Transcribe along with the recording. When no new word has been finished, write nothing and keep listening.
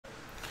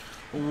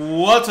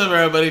What's up,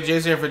 everybody?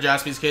 Jason here for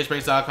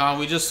JaspysCaseBreaks.com.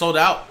 We just sold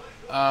out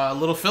a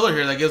little filler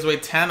here that gives away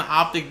 10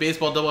 Optic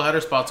Baseball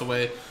doubleheader spots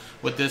away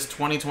with this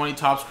 2020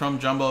 Topps Chrome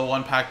Jumbo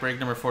 1-pack break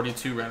number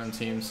 42 random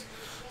teams.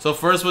 So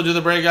first we'll do the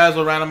break, guys.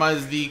 We'll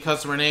randomize the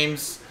customer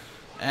names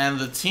and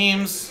the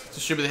teams,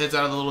 distribute the hits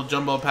out of the little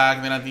jumbo pack,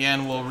 and then at the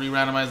end we'll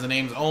re-randomize the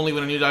names only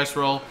with a new dice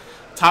roll.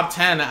 Top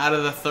 10 out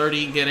of the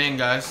 30 get in,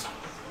 guys.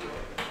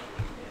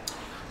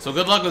 So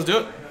good luck. Let's do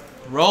it.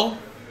 Roll.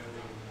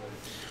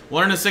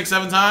 1 into 6,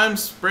 7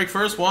 times. Break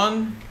first.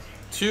 1,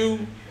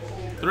 2,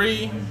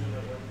 3,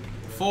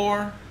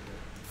 4,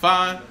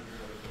 5,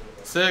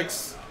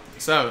 6,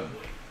 7.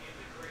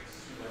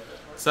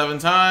 7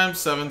 times.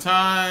 7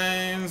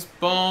 times.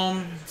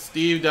 Boom.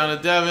 Steve down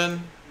to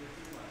Devin.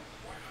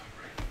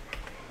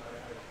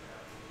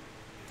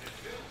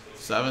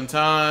 7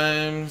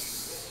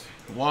 times.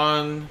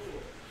 1,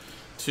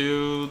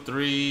 2,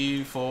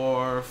 3,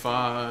 4,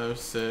 5,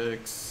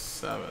 6,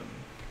 7.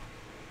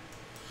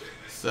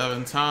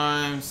 7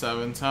 times,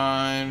 7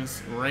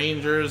 times.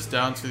 Rangers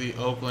down to the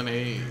Oakland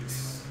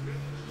A's.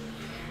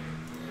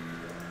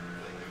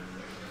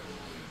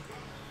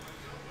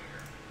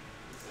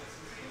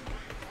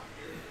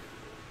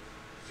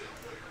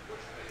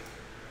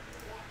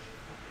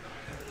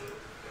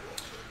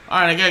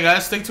 Alright, again,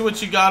 guys, stick to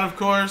what you got, of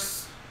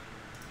course.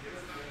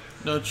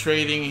 No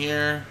trading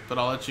here, but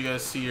I'll let you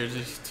guys see your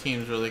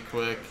teams really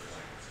quick.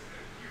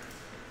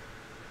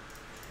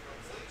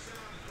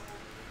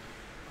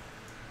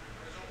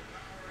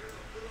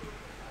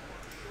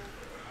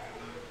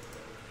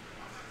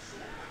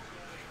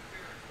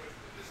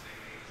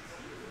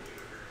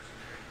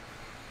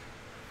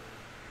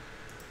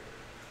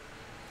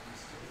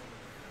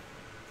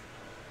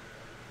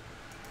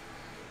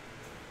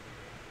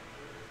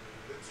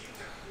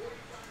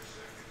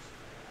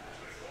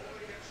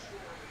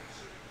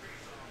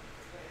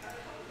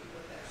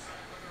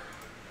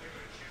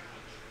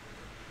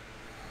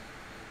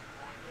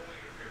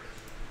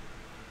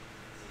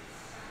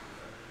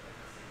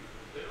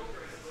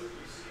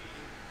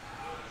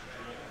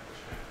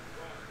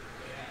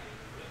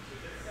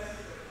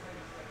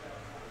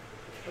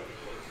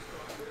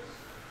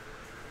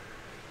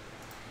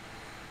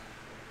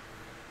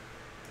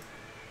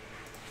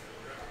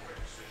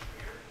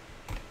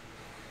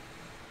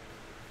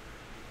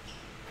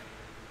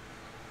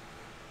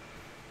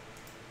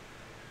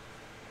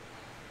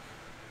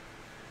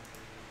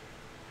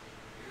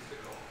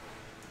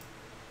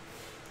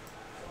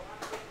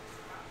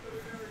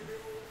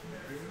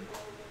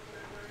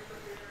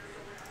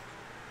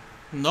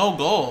 No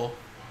goal.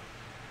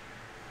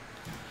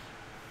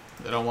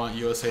 They don't want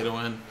USA to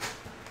win.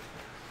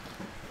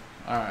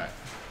 Alright.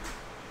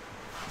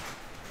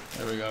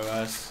 There we go,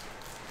 guys.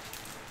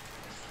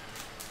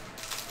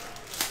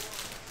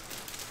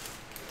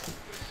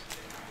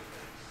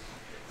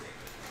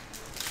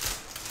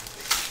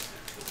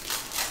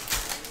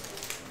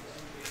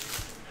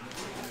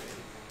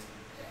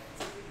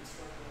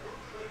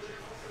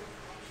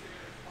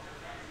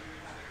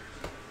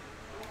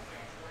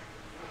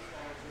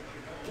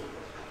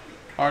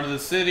 Heart of the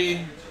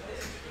City,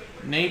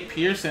 Nate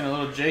Pearson, a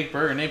little Jake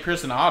Berger, Nate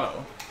Pearson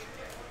auto.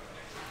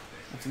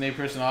 That's a Nate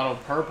Pearson auto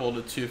purple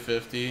to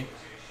 250.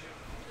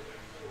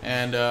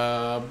 And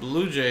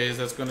Blue Jays,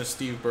 that's going to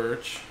Steve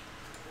Birch.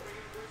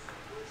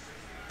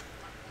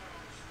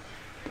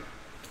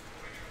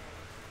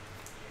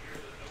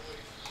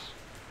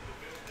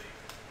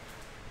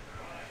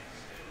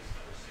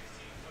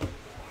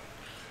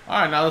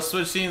 Alright, now let's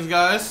switch scenes,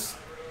 guys.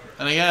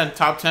 And again,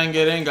 top 10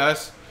 get in,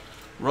 guys.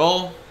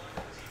 Roll.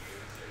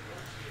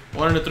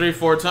 1 into 3,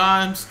 4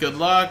 times. Good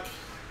luck.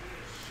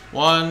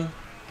 1,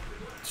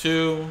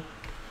 2,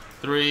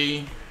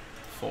 3,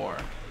 4.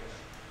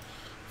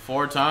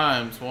 4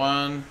 times.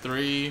 1,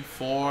 3,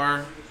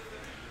 4.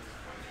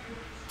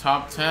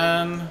 Top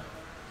 10.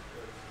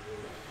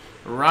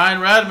 Ryan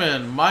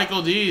Redmond,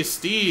 Michael D,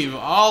 Steve,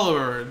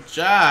 Oliver,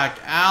 Jack,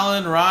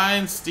 Alan,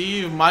 Ryan,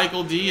 Steve,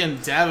 Michael D,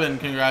 and Devin.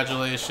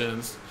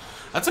 Congratulations.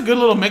 That's a good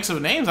little mix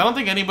of names. I don't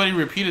think anybody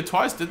repeated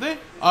twice, did they?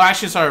 Oh,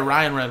 actually, sorry.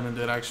 Ryan Redmond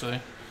did,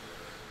 actually.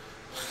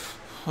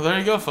 Well, there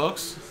you go,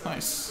 folks.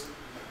 Nice.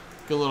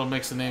 Good little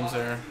mix of names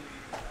there.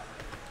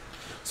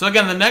 So,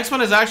 again, the next one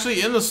is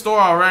actually in the store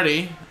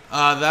already.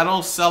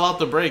 That'll sell out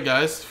the break,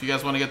 guys, if you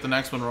guys want to get the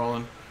next one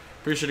rolling.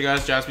 Appreciate it,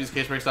 guys.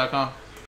 JaspysCaseBreaks.com.